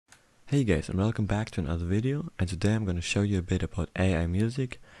Hey guys, and welcome back to another video, and today I'm going to show you a bit about AI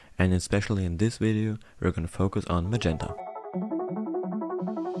music, and especially in this video we're going to focus on Magenta.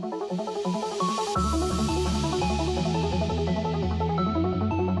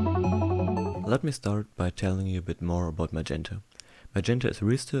 Let me start by telling you a bit more about Magenta. Magenta is a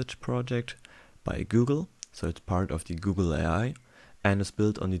research project by Google, so it's part of the Google AI, and is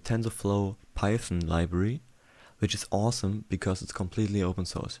built on the TensorFlow Python library, which is awesome because it's completely open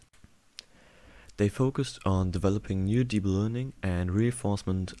source. They focused on developing new deep learning and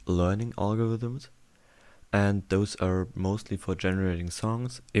reinforcement learning algorithms, and those are mostly for generating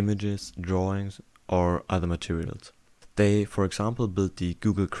songs, images, drawings, or other materials. They, for example, built the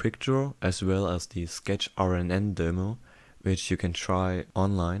Google Quick Draw as well as the Sketch RNN demo, which you can try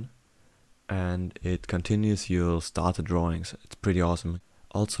online, and it continues your starter drawings. It's pretty awesome.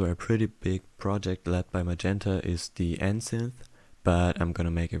 Also, a pretty big project led by Magenta is the NSynth, but I'm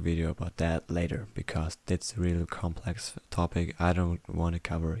gonna make a video about that later because that's a really complex topic I don't want to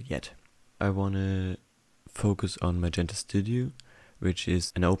cover yet. I want to focus on Magenta Studio, which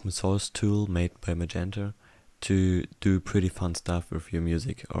is an open source tool made by Magenta to do pretty fun stuff with your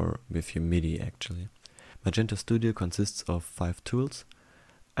music, or with your MIDI actually. Magenta Studio consists of 5 tools,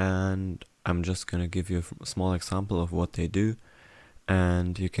 and I'm just gonna give you a small example of what they do.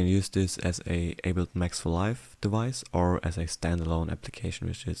 And you can use this as a Ableton Max for Live device or as a standalone application,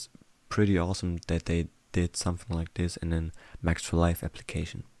 which is pretty awesome that they did something like this in a Max for Live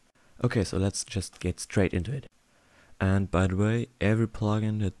application. Okay, so let's just get straight into it. And by the way, every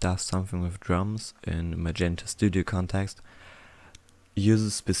plugin that does something with drums in Magenta Studio context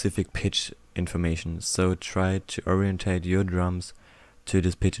uses specific pitch information, so try to orientate your drums to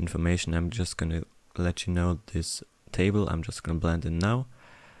this pitch information. I'm just gonna let you know this table. I'm just gonna blend in now,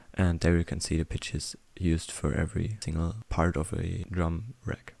 and there you can see the pitches used for every single part of a drum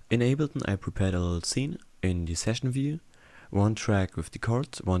rack. In Ableton I prepared a little scene in the session view, one track with the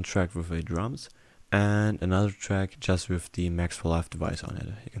chords, one track with the drums, and another track just with the Max for Live device on it.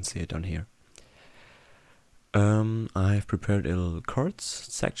 You can see it down here. I have prepared a little chords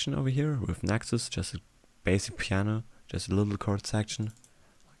section over here with Nexus, just a basic piano, just a little chord section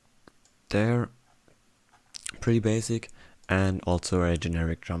there, pretty basic, and also a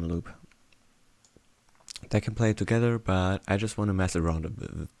generic drum loop. They can play together, but I just want to mess around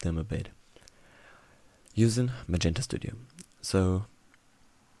with them a bit using Magenta Studio. So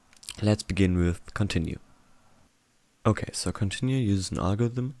let's begin with continue. Okay, so continue uses an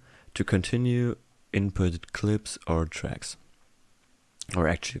algorithm to continue inputted clips or tracks, or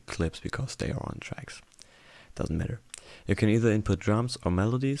actually clips because they are on tracks, doesn't matter. You can either input drums or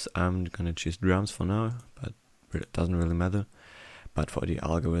melodies. I'm gonna choose drums for now, but it doesn't really matter, but for the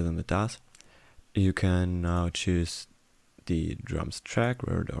algorithm it does. You can now choose the drums track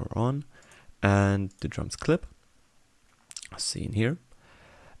where they are on and the drums clip, seen here,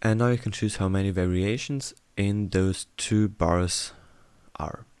 and now you can choose how many variations in those 2 bars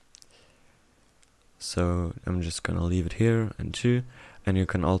are. So I'm just gonna leave it here and 2, and you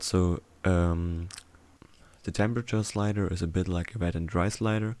can also the temperature slider is a bit like a wet and dry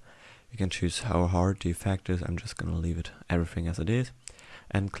slider. You can choose how hard the effect is. I'm just gonna leave it everything as it is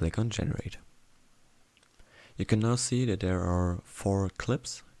and click on generate. You can now see that there are 4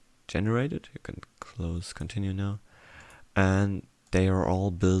 clips generated. You can close continue now, and they are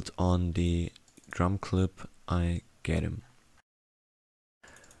all built on the drum clip I get him.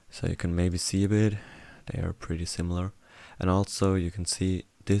 So you can maybe see a bit, they are pretty similar. And also you can see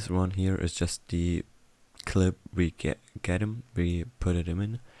this one here is just the clip we get him, we put it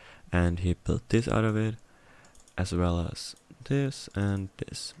in, and he built this out of it, as well as this and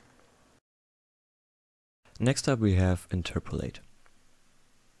this. Next up we have interpolate.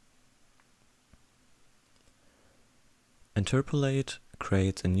 Interpolate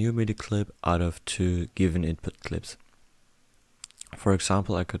creates a new MIDI clip out of 2 given input clips. For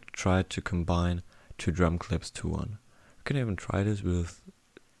example, I could try to combine 2 drum clips to one. I can even try this with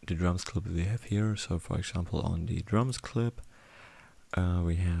the drums clip we have here. So for example, on the drums clip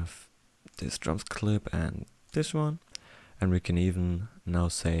we have this drums clip and this one, and we can even now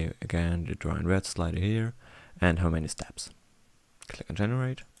say again the dry and wet slider here and how many steps. Click on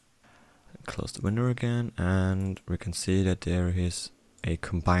generate, close the window again, and we can see that there is a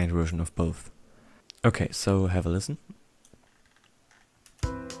combined version of both. Okay, so have a listen.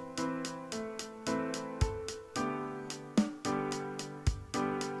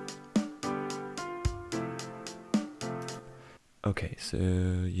 Okay, so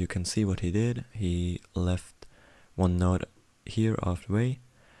you can see what he did. He left one note here out of the way,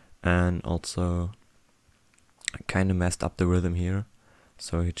 and also kind of messed up the rhythm here.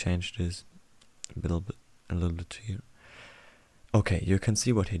 So he changed this a little bit here. Okay, you can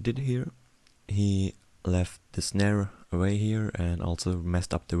see what he did here. He left the snare away here and also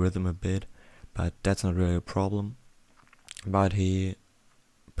messed up the rhythm a bit, but that's not really a problem. But he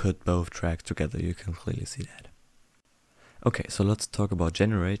put both tracks together, you can clearly see that. Okay, so let's talk about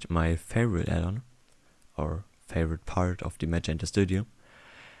Generate, my favorite add-on, or favorite part of the Magenta Studio.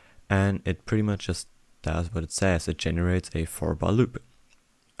 And it pretty much just does what it says, it generates a 4-bar loop.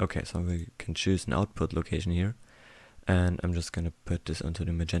 Okay, so we can choose an output location here, and I'm just gonna put this onto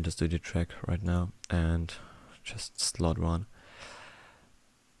the Magenta Studio track right now and just slot one.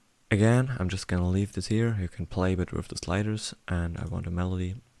 Again, I'm just gonna leave this here, you can play a bit with the sliders, and I want a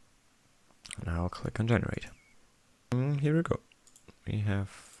melody. Now I'll click on Generate. And here we go. We have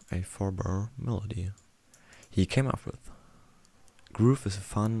a 4-bar melody he came up with. Groove is a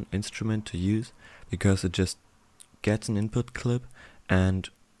fun instrument to use because it just gets an input clip and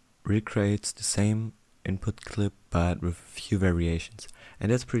recreates the same input clip but with a few variations,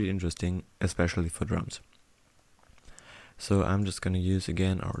 and that's pretty interesting, especially for drums. So I'm just gonna use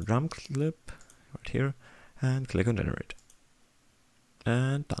again our drum clip right here and click on Generate.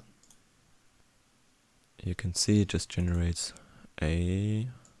 And done. You can see it just generates a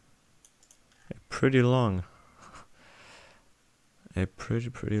pretty long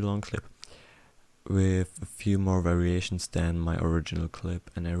long clip with a few more variations than my original clip,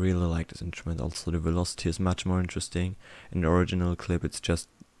 and I really like this instrument. Also the velocity is much more interesting. In the original clip it's just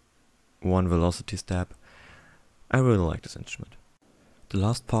one velocity step. I really like this instrument. The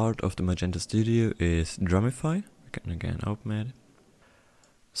last part of the Magenta Studio is Drumify. We can again open it.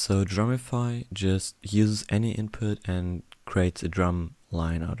 So Drumify just uses any input and creates a drum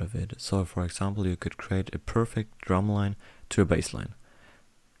line out of it. So for example, you could create a perfect drum line to a bass line.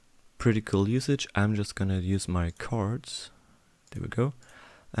 Pretty cool usage. I'm just gonna use my chords, there we go,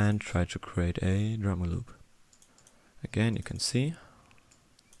 and try to create a drum loop. Again, you can see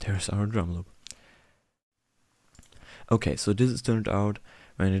there's our drum loop. Okay, so this is turned out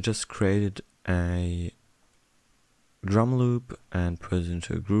when I just created a drum loop and put it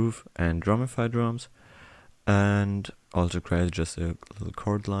into a groove and drumify drums, and also created just a little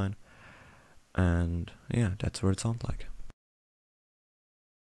chord line, and yeah, that's what it sounds like.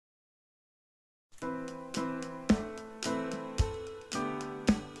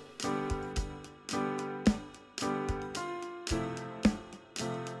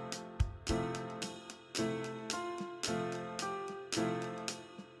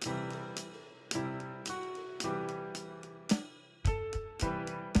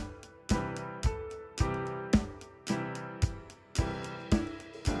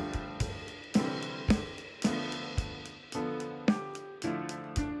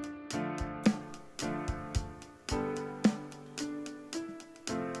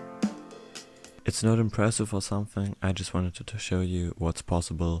 It's not impressive or something, I just wanted to show you what's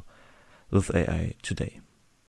possible with AI today.